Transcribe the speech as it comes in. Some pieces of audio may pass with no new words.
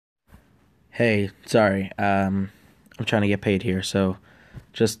Hey, sorry. I'm trying to get paid here, so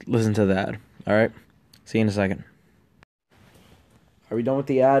just listen to the ad. All right? See you in a second. Are we done with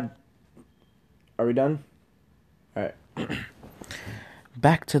the ad? Are we done? All right.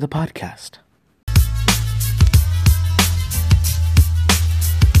 Back to the podcast.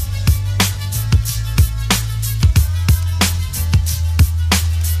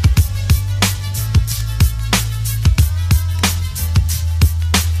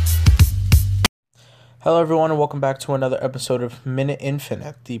 Hello, everyone, and welcome back to another episode of Minute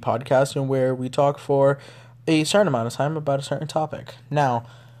Infinite, the podcast in where we talk for a certain amount of time about a certain topic. Now,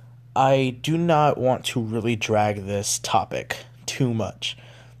 I do not want to really drag this topic too much,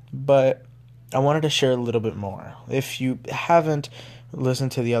 but I wanted to share a little bit more. If you haven't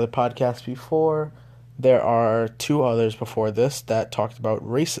listened to the other podcasts before, there are two others before this that talked about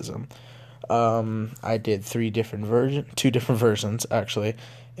racism. I did two different versions actually,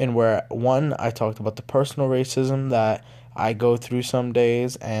 in where one I talked about the personal racism that I go through some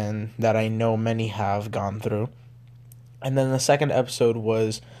days and that I know many have gone through. And then the second episode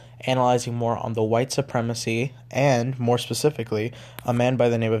was analyzing more on the white supremacy and, more specifically, a man by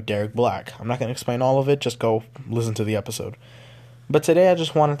the name of Derek Black. I'm not going to explain all of it, just go listen to the episode. But today I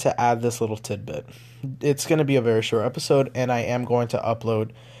just wanted to add this little tidbit. It's going to be a very short episode, and I am going to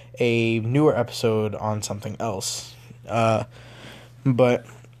upload a newer episode on something else. But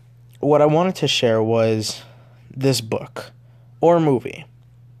what I wanted to share was this book, or movie,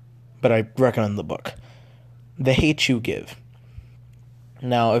 but I recommend the book, The Hate U Give.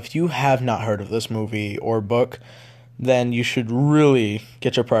 Now, if you have not heard of this movie or book, then you should really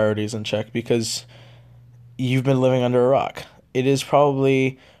get your priorities in check because you've been living under a rock. It is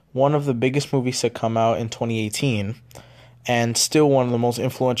probably one of the biggest movies to come out in 2018 and still one of the most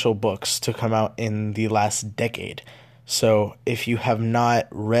influential books to come out in the last decade. So if you have not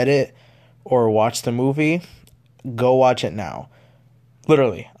read it or watched the movie, go watch it now.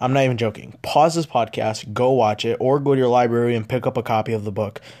 Literally, I'm not even joking. Pause this podcast, go watch it, or go to your library and pick up a copy of the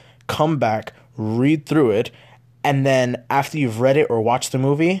book. Come back, read through it, and then after you've read it or watched the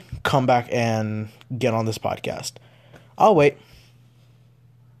movie, come back and get on this podcast. I'll wait.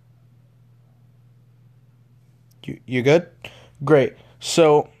 You good? Great.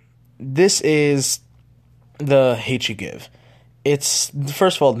 So this is The Hate U Give. It's,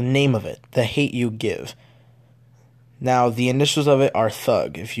 first of all, the name of it, The Hate U Give. Now, the initials of it are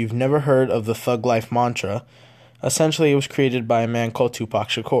Thug. If you've never heard of the Thug Life mantra, essentially it was created by a man called Tupac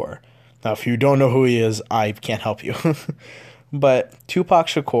Shakur. Now, if you don't know who he is, I can't help you. But Tupac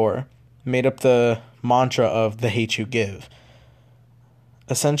Shakur made up the mantra of The Hate U Give.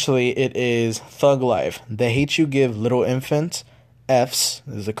 Essentially, it is Thug Life. The hate you give little infants, F's,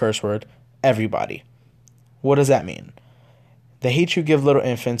 this is a curse word, everybody. What does that mean? The hate you give little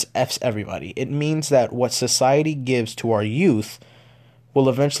infants, F's everybody. It means that what society gives to our youth will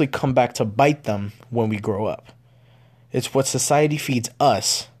eventually come back to bite them when we grow up. It's what society feeds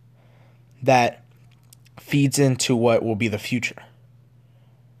us that feeds into what will be the future.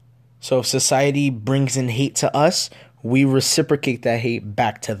 So if society brings in hate to us, we reciprocate that hate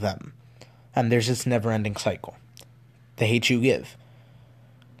back to them. And there's this never-ending cycle. The hate you give.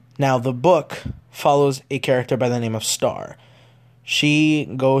 Now, the book follows a character by the name of Star.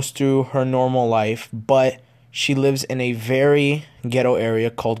 She goes through her normal life, but she lives in a very ghetto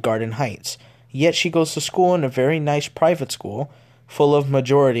area called Garden Heights. Yet she goes to school in a very nice private school full of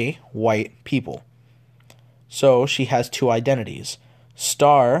majority white people. So she has two identities,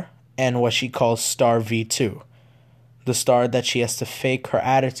 Star and what she calls Star V2. The Star that she has to fake her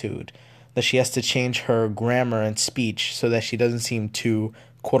attitude, that she has to change her grammar and speech so that she doesn't seem too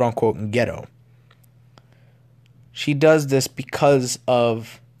quote-unquote ghetto. She does this because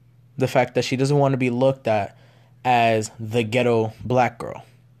of the fact that she doesn't want to be looked at as the ghetto black girl.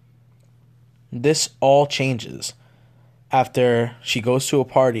 This all changes after she goes to a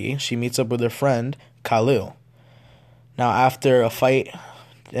party. She meets up with her friend, Khalil. Now, after a fight,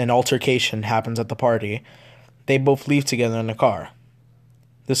 an altercation happens at the party, they both leave together in the car.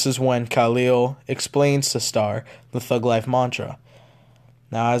 This is when Khalil explains to Star the Thug Life mantra.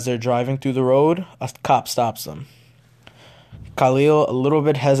 Now, as they're driving through the road, a cop stops them. Khalil, a little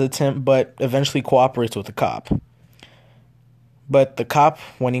bit hesitant, but eventually cooperates with the cop. But the cop,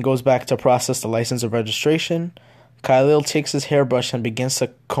 when he goes back to process the license of registration, Khalil takes his hairbrush and begins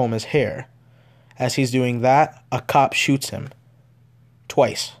to comb his hair. As he's doing that, a cop shoots him.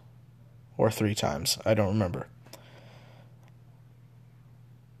 Twice. Or 3 times. I don't remember.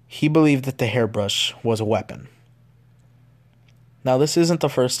 He believed that the hairbrush was a weapon. Now, this isn't the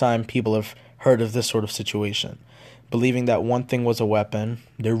first time people have heard of this sort of situation. believing that one thing was a weapon.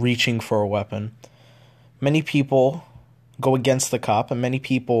 They're reaching for a weapon. Many people go against the cop, and many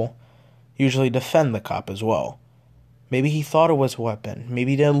people usually defend the cop as well. Maybe he thought it was a weapon.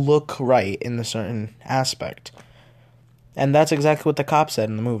 Maybe it didn't look right in a certain aspect. And that's exactly what the cop said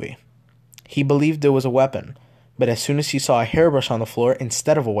in the movie. He believed it was a weapon, but as soon as he saw a hairbrush on the floor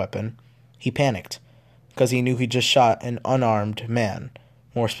instead of a weapon, he panicked, because he knew he just shot an unarmed man,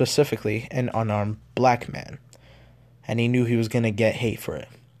 more specifically, an unarmed black man, and he knew he was going to get hate for it.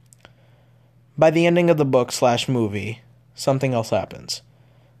 By the ending of the book/movie, something else happens.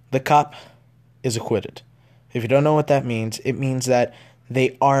 The cop is acquitted. If you don't know what that means, it means that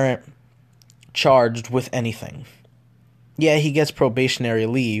they aren't charged with anything. Yeah, he gets probationary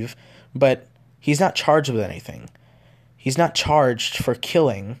leave, but he's not charged with anything. He's not charged for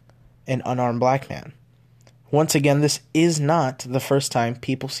killing an unarmed black man. Once again, this is not the first time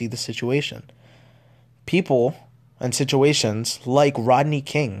people see the situation. People and situations like Rodney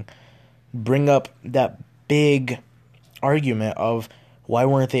King bring up that big argument of why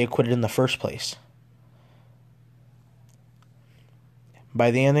weren't they acquitted in the first place?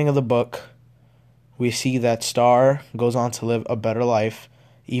 By the ending of the book, we see that Star goes on to live a better life,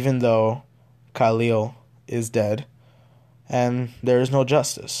 even though Khalil is dead, and there is no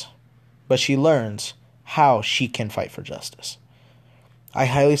justice. But she learns how she can fight for justice. I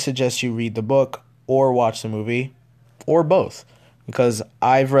highly suggest you read the book or watch the movie, or both, because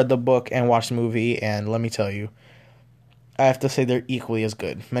I've read the book and watched the movie, and let me tell you, I have to say they're equally as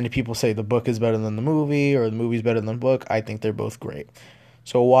good. Many people say the book is better than the movie, or the movie's better than the book. I think they're both great.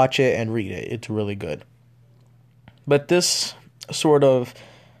 So watch it and read it. It's really good. But this sort of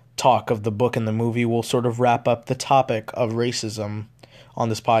talk of the book and the movie will sort of wrap up the topic of racism on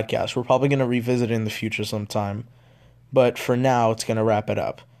this podcast. We're probably going to revisit it in the future sometime. But for now, it's going to wrap it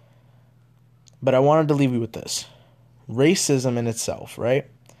up. But I wanted to leave you with this. Racism in itself, right?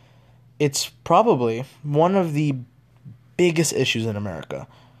 It's probably one of the biggest issues in America.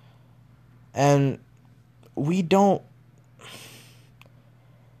 And many don't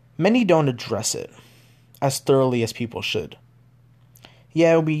address it as thoroughly as people should.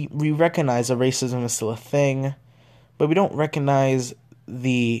 Yeah, we recognize that racism is still a thing, but we don't recognize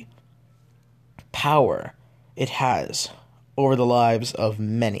the power it has over the lives of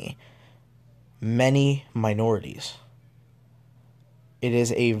many minorities. It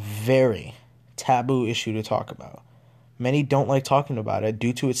is a very taboo issue to talk about. Many don't like talking about it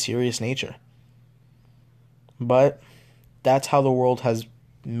due to its serious nature. But that's how the world has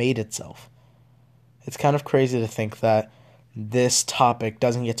made itself. It's kind of crazy to think that this topic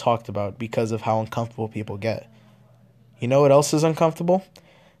doesn't get talked about because of how uncomfortable people get. You know what else is uncomfortable?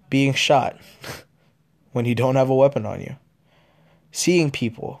 Being shot when you don't have a weapon on you. Seeing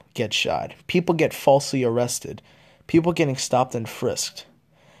people get shot. People get falsely arrested. People getting stopped and frisked.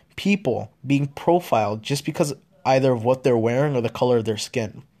 People being profiled just because either of what they're wearing or the color of their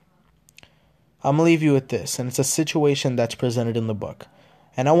skin. I'm going to leave you with this, and it's a situation that's presented in the book.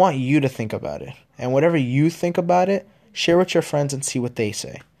 And I want you to think about it. And whatever you think about it, share with your friends and see what they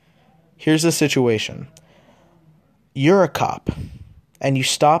say. Here's the situation. You're a cop, and you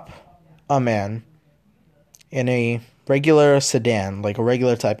stop a man in a regular sedan, like a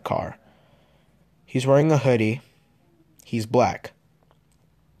regular type car. He's wearing a hoodie. He's black.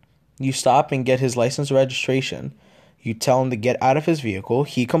 You stop and get his license and registration. You tell him to get out of his vehicle.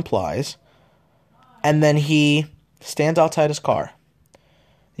 He complies. And then he stands outside his car.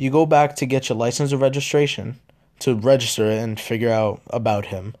 You go back to get your license and registration to register it and figure out about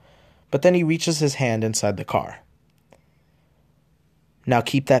him. But then he reaches his hand inside the car. Now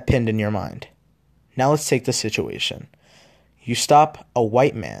keep that pinned in your mind. Now let's take the situation. You stop a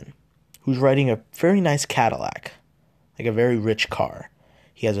white man who's riding a very nice Cadillac, like a very rich car.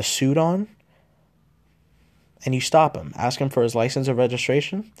 He has a suit on, and you stop him. Ask him for his license and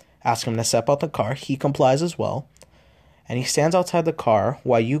registration. Ask him to step out the car. He complies as well. And he stands outside the car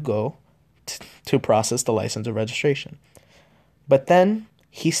while you go to process the license and registration. But then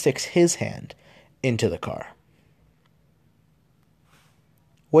he sticks his hand into the car.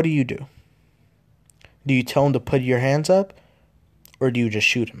 What do? Do you tell him to put your hands up, or do you just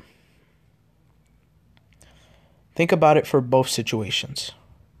shoot him? Think about it for both situations.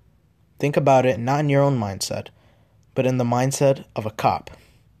 Think about it not in your own mindset, but in the mindset of a cop.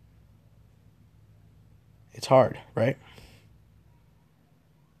 It's hard, right?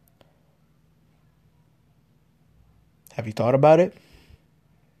 Have you thought about it?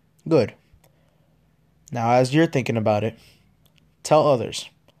 Good. Now, as you're thinking about it, tell others.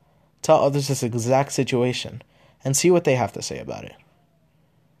 Tell others this exact situation and see what they have to say about it.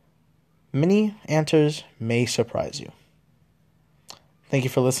 mini answers may surprise you. Thank you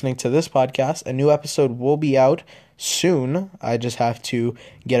for listening to this podcast. A new episode will be out soon. I just have to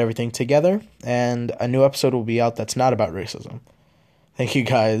get everything together, and a new episode will be out that's not about racism. Thank you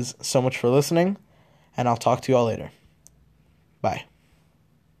guys so much for listening, and I'll talk to you all later. Bye.